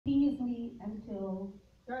continuously until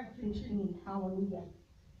 15. Hallelujah.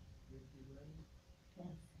 Yes.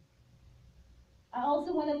 I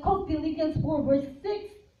also want to quote Philippians 4 verse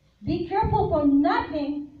 6. Be careful for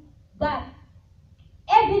nothing, but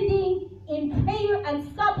everything in prayer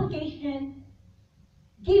and supplication,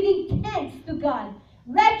 giving thanks to God.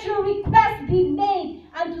 Let your requests be made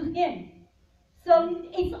unto Him. So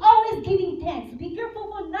it's always giving thanks. Be careful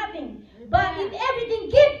for nothing, but in everything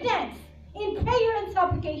give thanks in prayer and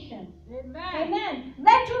supplication. Amen. Amen.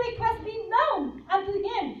 Let your request be known unto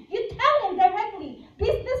Him. You tell Him directly. Be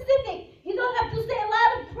specific. You don't have to say a lot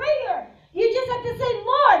of prayer. You just have to say,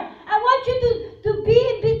 Lord, I want you to be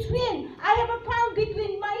in between. I have a problem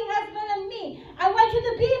between my husband and me. I want you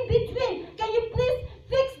to be in between. Can you please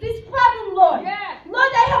fix this problem, Lord? Yes.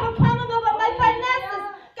 Lord, I have a problem about my finances.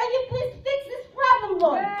 Can you please fix this problem,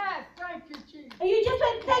 Lord? Yes. Thank you, Jesus. And you just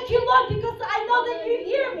went, thank you, Lord, because I know that you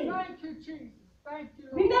hear me. Thank you, Jesus. Thank you,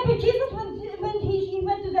 Lord. Remember Jesus when he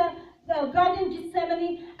went to the Garden of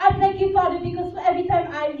Gethsemane? I thank you, Father, because every time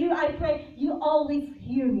I pray, you always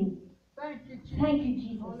hear me. Thank you, Jesus. Thank you,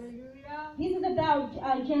 Jesus. Hallelujah. This is about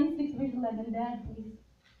John 6, verse 11. Dad, please.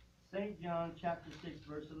 St. John chapter 6,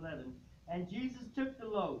 verse 11. And Jesus took the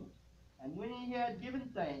loaves, and when he had given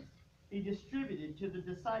thanks, he distributed to the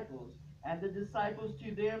disciples, and the disciples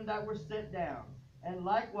to them that were set down, and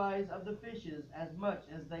likewise of the fishes as much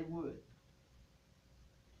as they would.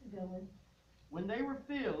 When they were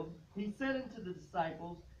filled, he said unto the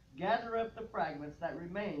disciples, Gather up the fragments that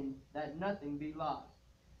remain, that nothing be lost.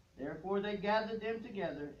 Therefore they gathered them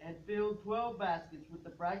together, and filled 12 baskets with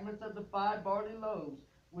the fragments of the 5 barley loaves,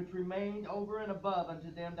 which remained over and above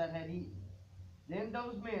unto them that had eaten. Then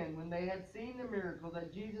those men, when they had seen the miracle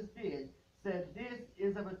that Jesus did, said, This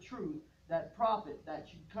is of a truth that prophet that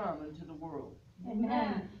should come into the world.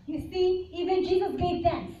 Amen. You see, even Jesus gave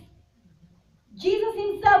thanks. Jesus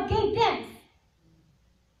himself gave thanks.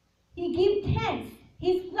 He gave thanks.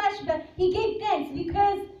 His flesh, but he gave thanks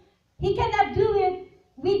because he cannot do it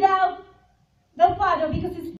without the Father, because his